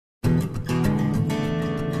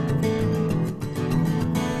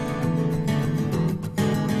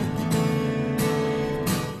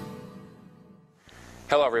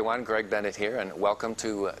Hello everyone, Greg Bennett here, and welcome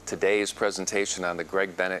to today's presentation on the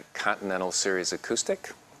Greg Bennett Continental Series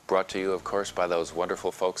Acoustic, brought to you, of course, by those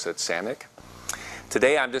wonderful folks at Samick.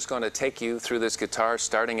 Today I'm just going to take you through this guitar,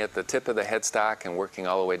 starting at the tip of the headstock and working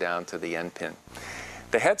all the way down to the end pin.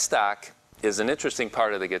 The headstock is an interesting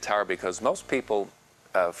part of the guitar because most people,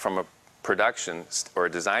 from a production or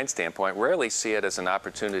a design standpoint, rarely see it as an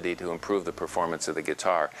opportunity to improve the performance of the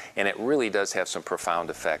guitar, and it really does have some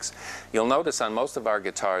profound effects. You'll notice on most of our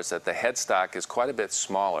guitars that the headstock is quite a bit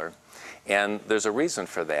smaller, and there's a reason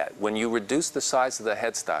for that. When you reduce the size of the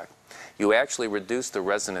headstock, you actually reduce the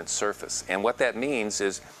resonant surface, and what that means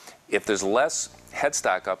is if there's less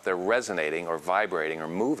headstock up there resonating or vibrating or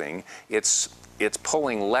moving, it's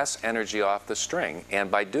pulling less energy off the string, and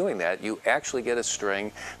by doing that you actually get a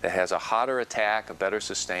string that has a hotter attack, a better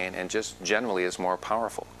sustain, and just generally is more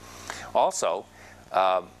powerful. Also,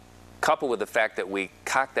 coupled with the fact that we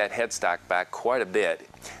cock that headstock back quite a bit,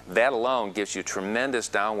 that alone gives you tremendous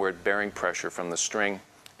downward bearing pressure from the string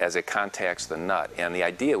as it contacts the nut, and the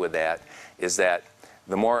idea with that is that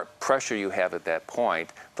the more pressure you have at that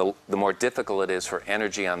point, the more difficult it is for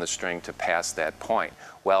energy on the string to pass that point.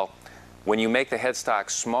 Well, when you make the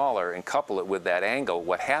headstock smaller and couple it with that angle,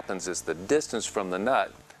 what happens is the distance from the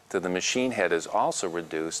nut to the machine head is also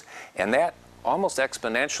reduced, and that almost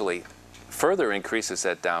exponentially further increases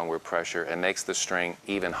that downward pressure and makes the string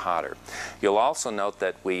even hotter. You'll also note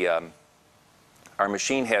that our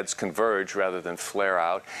machine heads converge rather than flare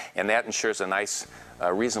out, and that ensures a nice,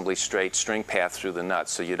 reasonably straight string path through the nut,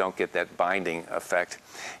 so you don't get that binding effect.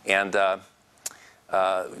 And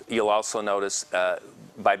you'll also notice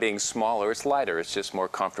by being smaller, it's lighter, it's just more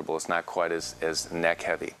comfortable, it's not quite as neck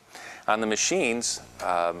heavy. On the machines,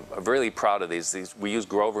 I'm really proud of these. We use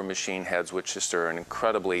Grover machine heads, which just are an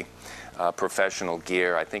incredibly professional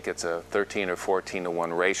gear. I think it's a 13 or 14 to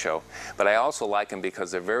 1 ratio. But I also like them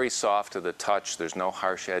because they're very soft to the touch, there's no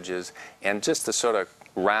harsh edges, and just the sort of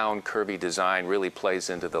round, curvy design really plays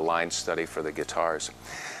into the line study for the guitars.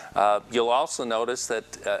 You'll also notice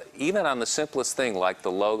that even on the simplest thing like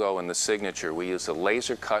the logo and the signature, we use a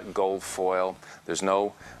laser cut gold foil. There's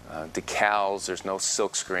no decals, there's no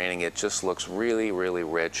silk screening. It just looks really, really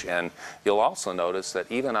rich. And you'll also notice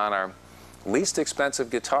that even on our least expensive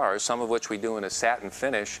guitars, some of which we do in a satin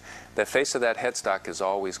finish, the face of that headstock is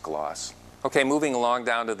always gloss. Okay, moving along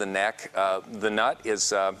down to the neck, the nut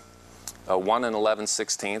is a 1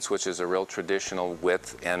 11/16, which is a real traditional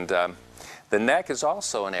width, and the neck is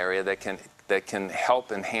also an area that can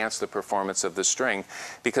help enhance the performance of the string,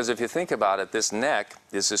 because if you think about it, this neck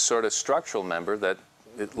is this sort of structural member that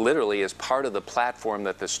it literally is part of the platform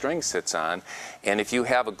that the string sits on, and if you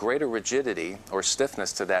have a greater rigidity or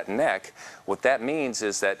stiffness to that neck, what that means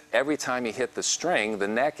is that every time you hit the string, the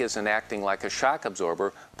neck isn't acting like a shock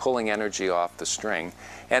absorber, pulling energy off the string.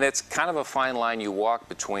 And it's kind of a fine line you walk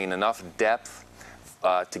between enough depth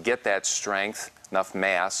to get that strength, enough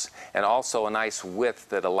mass, and also a nice width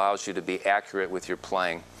that allows you to be accurate with your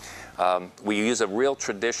playing. We use a real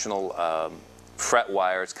traditional fret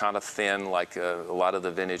wire. It's kind of thin like a lot of the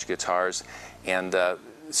vintage guitars, and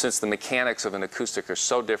since the mechanics of an acoustic are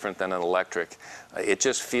so different than an electric, it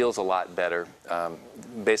just feels a lot better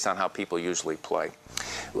based on how people usually play.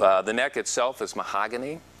 The neck itself is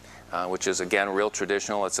mahogany, which is again real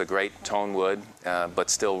traditional. It's a great tone wood, but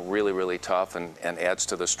still really, really tough and adds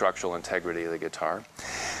to the structural integrity of the guitar.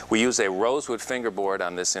 We use a rosewood fingerboard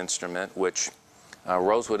on this instrument, which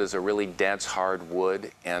rosewood is a really dense, hard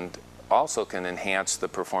wood and also can enhance the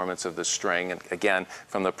performance of the string. And again,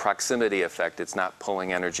 from the proximity effect, it's not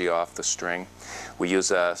pulling energy off the string. We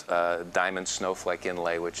use a diamond snowflake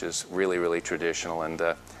inlay, which is really, really traditional,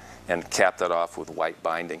 and cap that off with white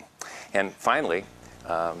binding. And finally,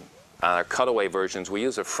 on our cutaway versions, we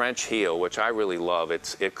use a French heel, which I really love.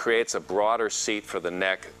 It creates a broader seat for the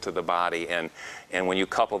neck to the body, and when you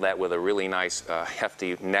couple that with a really nice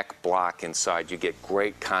hefty neck block inside, you get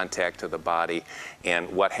great contact to the body, and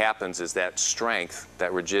what happens is that strength,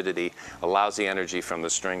 that rigidity, allows the energy from the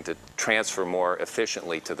string to transfer more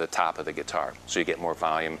efficiently to the top of the guitar, so you get more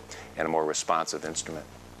volume and a more responsive instrument.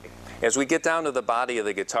 As we get down to the body of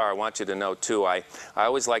the guitar, I want you to know too, I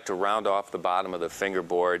always like to round off the bottom of the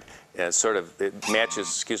fingerboard, and sort of it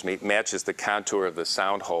matches the contour of the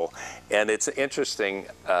sound hole. And it's interesting,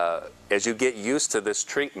 as you get used to this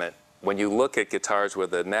treatment, when you look at guitars where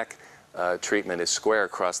the neck treatment is square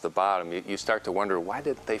across the bottom, you start to wonder, why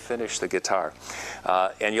didn't they finish the guitar?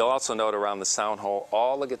 And you'll also note around the sound hole,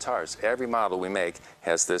 all the guitars, every model we make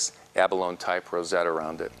has this Abalone type rosette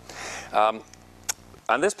around it.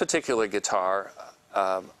 On this particular guitar,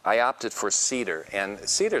 I opted for cedar, and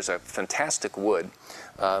cedar is a fantastic wood.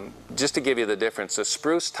 Just to give you the difference, the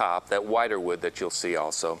spruce top, that whiter wood that you'll see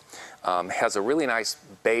also, has a really nice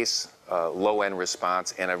bass low-end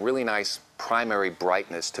response and a really nice primary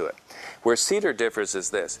brightness to it. Where cedar differs is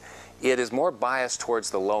this: it is more biased towards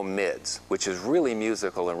the low mids, which is really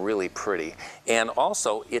musical and really pretty. And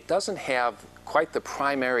also, it doesn't have quite the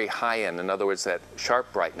primary high end, in other words, that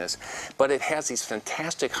sharp brightness, but it has these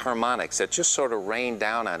fantastic harmonics that just sort of rain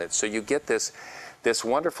down on it. So you get this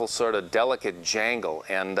wonderful sort of delicate jangle,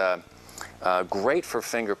 and great for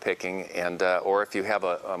finger picking, and or if you have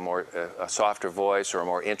a softer voice or a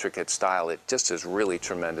more intricate style, it just is really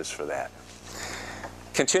tremendous for that.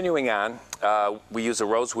 Continuing on, we use a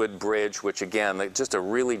rosewood bridge, which again, just a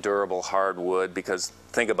really durable hard wood, because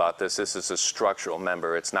think about this, this is a structural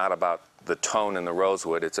member. It's not about the tone in the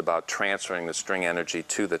rosewood, it's about transferring the string energy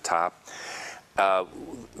to the top.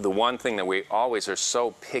 The one thing that we always are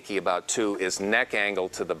so picky about too is neck angle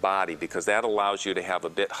to the body, because that allows you to have a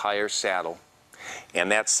bit higher saddle.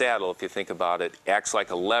 And that saddle, if you think about it, acts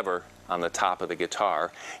like a lever on the top of the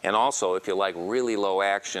guitar. And also, if you like really low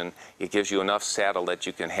action, it gives you enough saddle that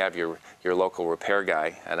you can have your local repair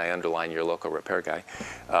guy, and I underline your local repair guy,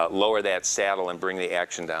 lower that saddle and bring the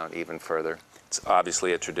action down even further. It's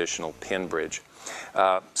obviously a traditional pin bridge.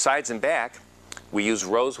 Sides and back, we use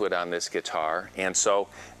rosewood on this guitar, and so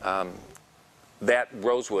that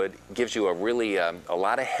rosewood gives you a really a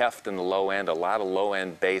lot of heft in the low end, a lot of low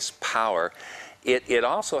end bass power. It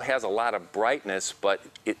also has a lot of brightness, but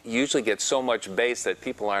it usually gets so much bass that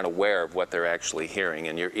people aren't aware of what they're actually hearing,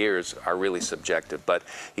 and your ears are really subjective. But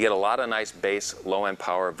you get a lot of nice bass, low-end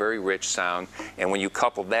power, very rich sound, and when you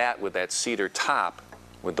couple that with that cedar top,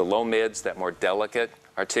 with the low mids, that more delicate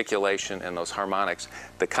articulation and those harmonics,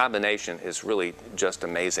 the combination is really just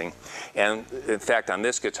amazing. And in fact, on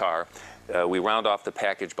this guitar, we round off the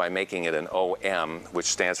package by making it an OM, which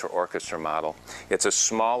stands for orchestra model. It's a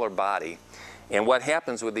smaller body. And what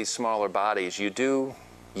happens with these smaller bodies, you do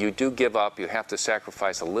give up, you have to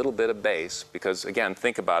sacrifice a little bit of bass, because again,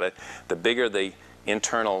 think about it, the bigger the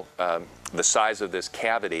internal, the size of this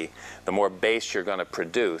cavity, the more bass you're going to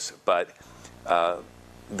produce. But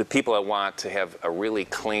the people that want to have a really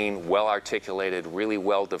clean, well-articulated, really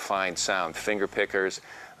well-defined sound, finger pickers,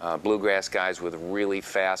 bluegrass guys with really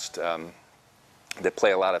fast, that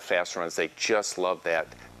play a lot of fast runs, they just love that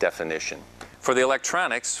definition. For the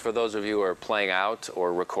electronics, for those of you who are playing out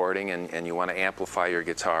or recording and you want to amplify your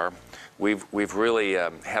guitar, we've really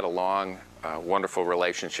had a long, wonderful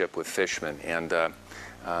relationship with Fishman, and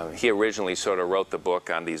he originally sort of wrote the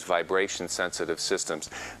book on these vibration-sensitive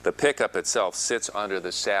systems. The pickup itself sits under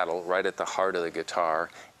the saddle, right at the heart of the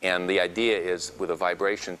guitar, and the idea is with a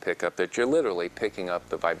vibration pickup that you're literally picking up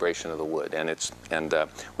the vibration of the wood, and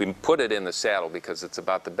we put it in the saddle because it's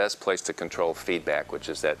about the best place to control feedback, which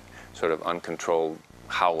is that sort of uncontrolled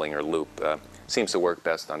howling or loop. Seems to work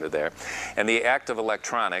best under there. And the active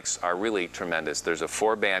electronics are really tremendous. There's a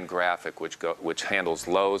 4-band graphic which handles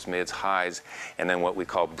lows, mids, highs, and then what we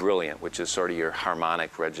call brilliant, which is sort of your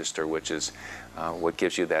harmonic register, which is what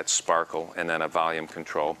gives you that sparkle, and then a volume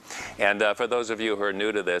control. And for those of you who are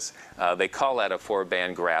new to this, they call that a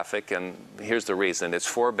 4-band graphic, and here's the reason. It's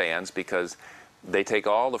 4 bands because they take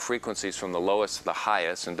all the frequencies from the lowest to the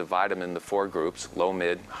highest and divide them into 4 groups: low,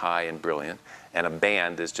 mid, high, and brilliant. And a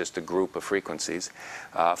band is just a group of frequencies.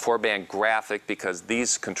 4-band graphic because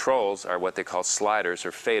these controls are what they call sliders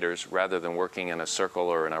or faders. Rather than working in a circle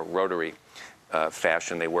or in a rotary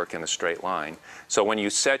fashion, they work in a straight line. So when you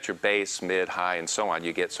set your bass, mid, high, and so on,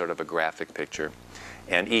 you get sort of a graphic picture.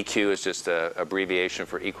 And EQ is just an abbreviation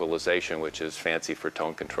for equalization, which is fancy for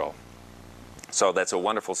tone control. So that's a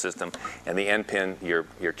wonderful system, and the end pin,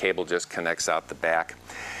 your cable just connects out the back.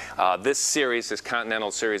 This series, this Continental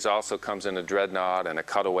series, also comes in a dreadnought and a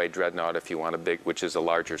cutaway dreadnought if you want a big, which is a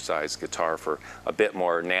larger size guitar for a bit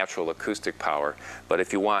more natural acoustic power. But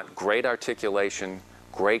if you want great articulation,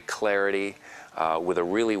 great clarity, with a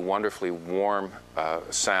really wonderfully warm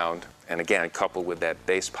sound, and again, coupled with that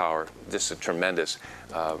bass power, this is a tremendous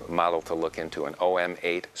model to look into, an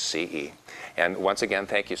OM8CE. And once again,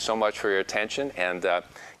 thank you so much for your attention, and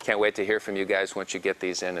can't wait to hear from you guys once you get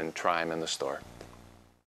these in and try them in the store.